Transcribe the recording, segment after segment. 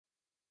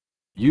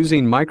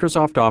Using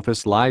Microsoft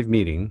Office Live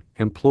Meeting,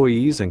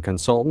 employees and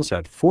consultants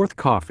at Fourth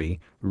Coffee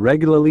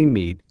regularly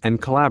meet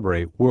and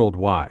collaborate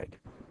worldwide.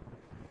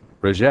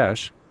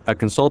 Rajesh, a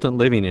consultant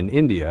living in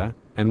India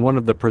and one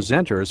of the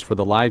presenters for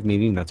the live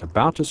meeting that's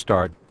about to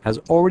start, has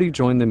already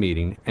joined the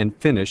meeting and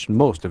finished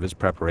most of his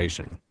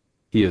preparation.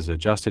 He has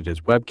adjusted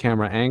his web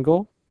camera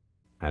angle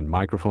and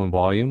microphone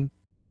volume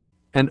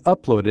and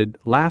uploaded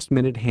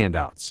last-minute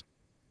handouts.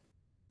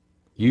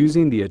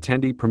 Using the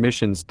Attendee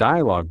Permissions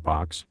dialog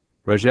box,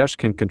 Rajesh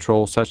can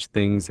control such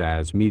things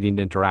as meeting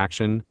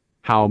interaction,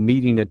 how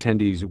meeting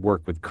attendees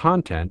work with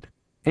content,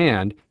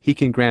 and he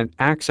can grant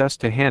access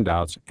to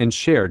handouts and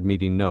shared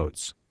meeting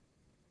notes.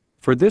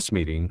 For this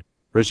meeting,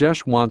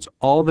 Rajesh wants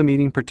all the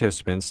meeting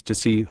participants to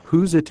see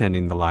who's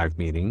attending the live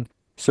meeting,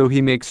 so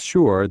he makes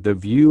sure the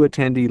View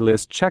Attendee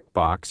List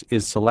checkbox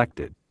is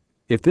selected.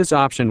 If this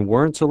option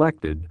weren't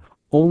selected,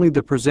 only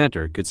the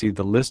presenter could see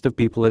the list of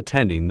people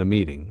attending the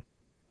meeting.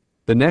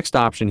 The next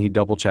option he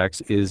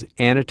double-checks is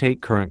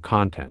Annotate Current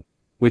Content,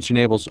 which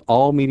enables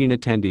all meeting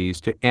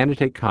attendees to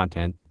annotate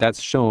content that's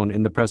shown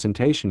in the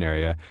presentation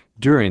area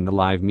during the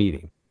live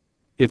meeting.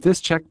 If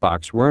this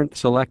checkbox weren't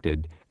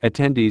selected,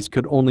 attendees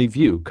could only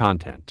view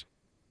content.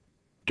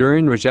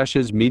 During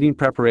Rajesh's meeting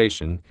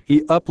preparation,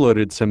 he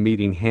uploaded some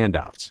meeting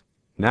handouts.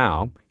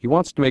 Now, he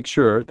wants to make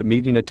sure the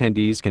meeting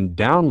attendees can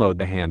download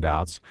the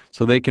handouts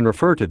so they can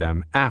refer to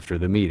them after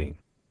the meeting.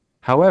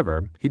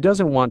 However, he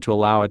doesn't want to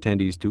allow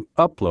attendees to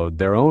upload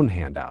their own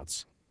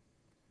handouts.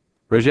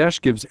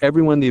 Rajesh gives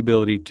everyone the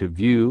ability to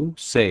view,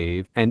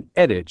 save, and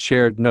edit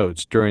shared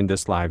notes during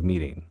this live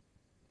meeting.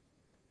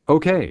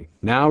 Okay,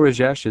 now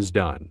Rajesh is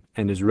done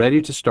and is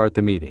ready to start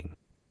the meeting.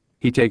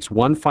 He takes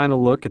one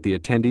final look at the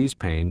attendees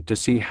pane to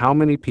see how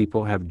many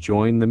people have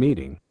joined the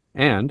meeting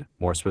and,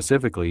 more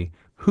specifically,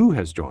 who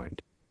has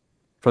joined.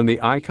 From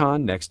the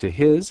icon next to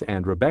his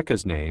and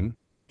Rebecca's name,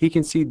 he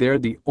can see they're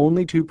the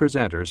only two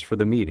presenters for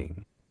the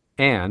meeting,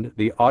 and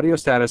the audio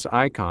status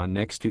icon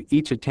next to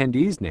each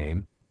attendee's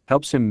name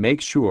helps him make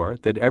sure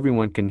that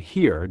everyone can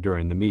hear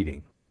during the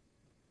meeting.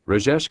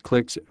 Rajesh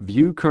clicks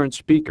View Current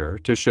Speaker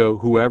to show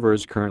whoever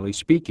is currently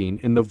speaking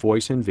in the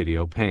voice and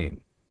video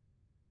pane.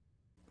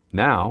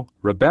 Now,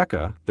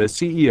 Rebecca, the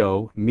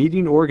CEO,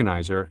 meeting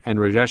organizer, and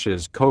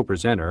Rajesh's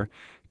co-presenter,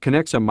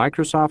 connects a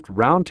Microsoft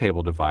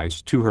Roundtable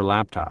device to her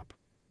laptop.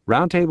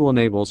 Roundtable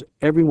enables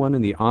everyone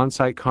in the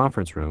on-site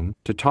conference room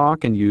to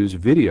talk and use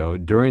video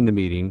during the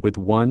meeting with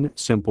one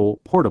simple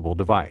portable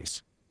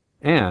device.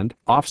 And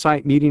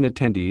off-site meeting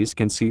attendees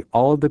can see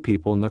all of the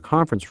people in the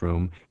conference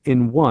room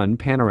in one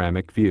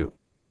panoramic view.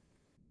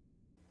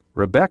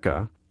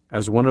 Rebecca,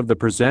 as one of the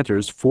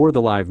presenters for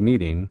the live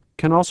meeting,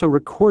 can also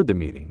record the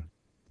meeting.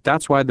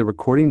 That's why the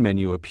recording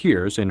menu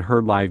appears in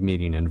her live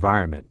meeting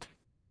environment.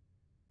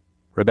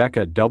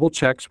 Rebecca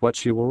double-checks what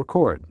she will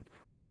record: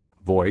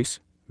 voice,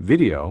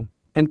 video,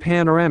 and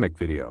panoramic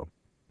video.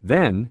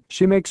 Then,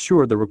 she makes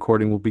sure the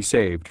recording will be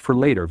saved for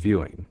later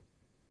viewing.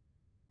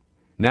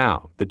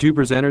 Now, the two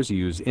presenters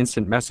use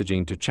instant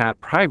messaging to chat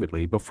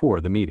privately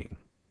before the meeting.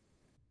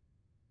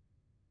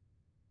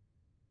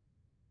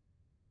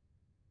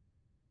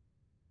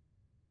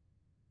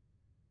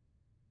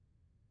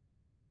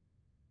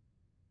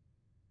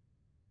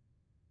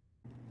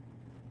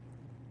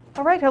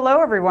 All right, hello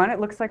everyone.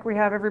 It looks like we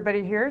have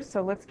everybody here,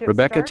 so let's get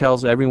Rebecca started.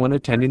 tells everyone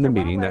attending the First,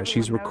 I meeting wanna that let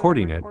she's everyone know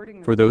recording that it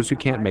recording for is those who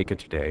being can't done make it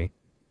live. today,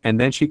 and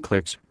then she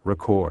clicks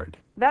Record.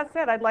 That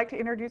said, I'd like to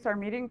introduce our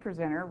meeting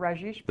presenter,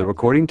 Rajesh. The Patel,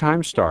 recording who's time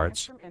joining us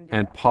starts, from India.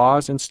 and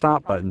pause and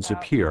stop Talk buttons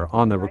about appear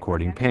on the right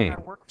recording managing our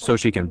pane, workforce so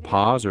she in can India,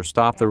 pause or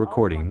stop the and also on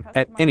recording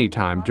at any customizing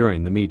time our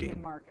during the products in meeting.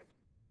 Indian market.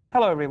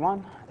 Hello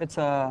everyone, it's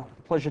a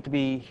pleasure to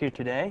be here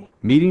today.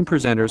 Meeting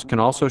presenters can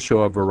also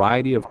show a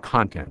variety of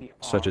content,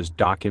 such as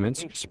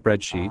documents,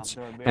 spreadsheets,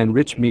 and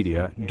rich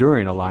media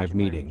during a live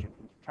meeting.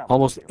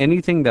 Almost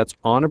anything that's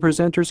on a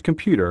presenter's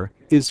computer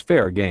is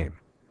fair game.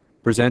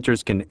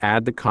 Presenters can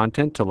add the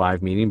content to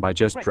live meeting by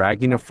just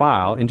dragging a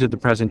file into the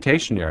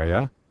presentation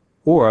area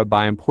or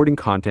by importing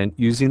content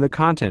using the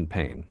content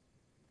pane.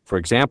 For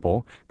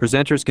example,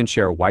 presenters can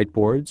share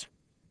whiteboards,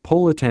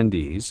 poll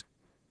attendees,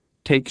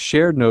 take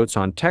shared notes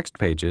on text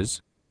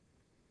pages,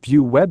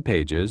 view web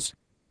pages,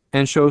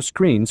 and show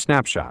screen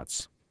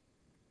snapshots.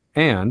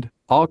 And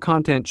all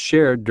content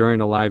shared during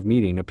a live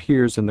meeting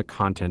appears in the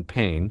content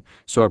pane,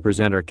 so a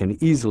presenter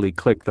can easily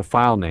click the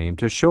file name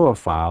to show a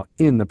file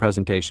in the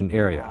presentation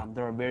area.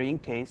 There are varying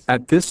tastes.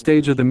 At this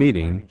stage of the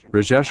meeting,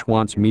 Rajesh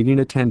wants meeting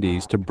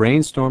attendees to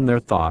brainstorm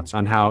their thoughts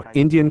on how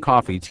Indian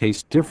coffee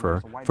tastes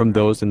differ from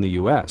those in the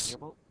US.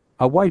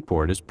 A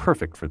whiteboard is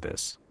perfect for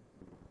this.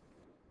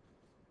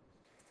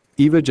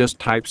 Eva just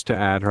types to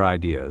add her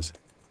ideas.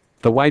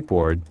 The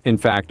whiteboard, in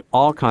fact,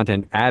 all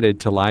content added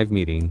to live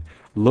meeting,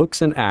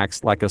 looks and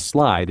acts like a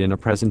slide in a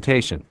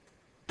presentation.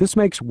 This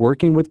makes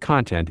working with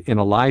content in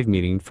a live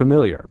meeting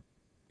familiar.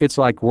 It's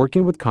like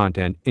working with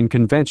content in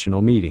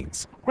conventional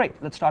meetings. Great,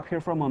 let's stop here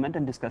for a moment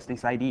and discuss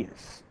these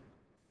ideas.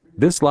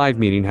 This live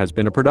meeting has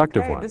been a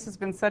productive Okay, one, this has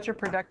been such a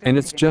productive and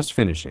it's meeting. just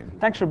finishing.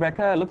 Thanks,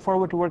 Rebecca. I look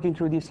forward to working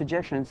through these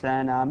suggestions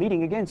and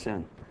meeting again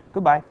soon.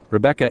 Goodbye.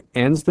 Rebecca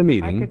ends the I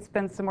meeting, could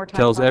spend some more time.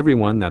 tells talking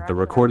everyone about that the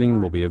it.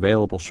 recording will be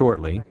available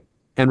shortly,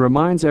 and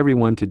reminds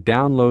everyone to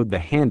download the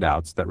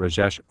handouts that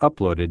Rajesh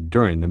uploaded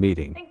during the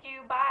meeting. Thank you.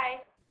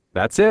 Bye.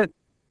 That's it.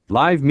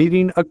 Live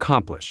meeting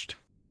accomplished.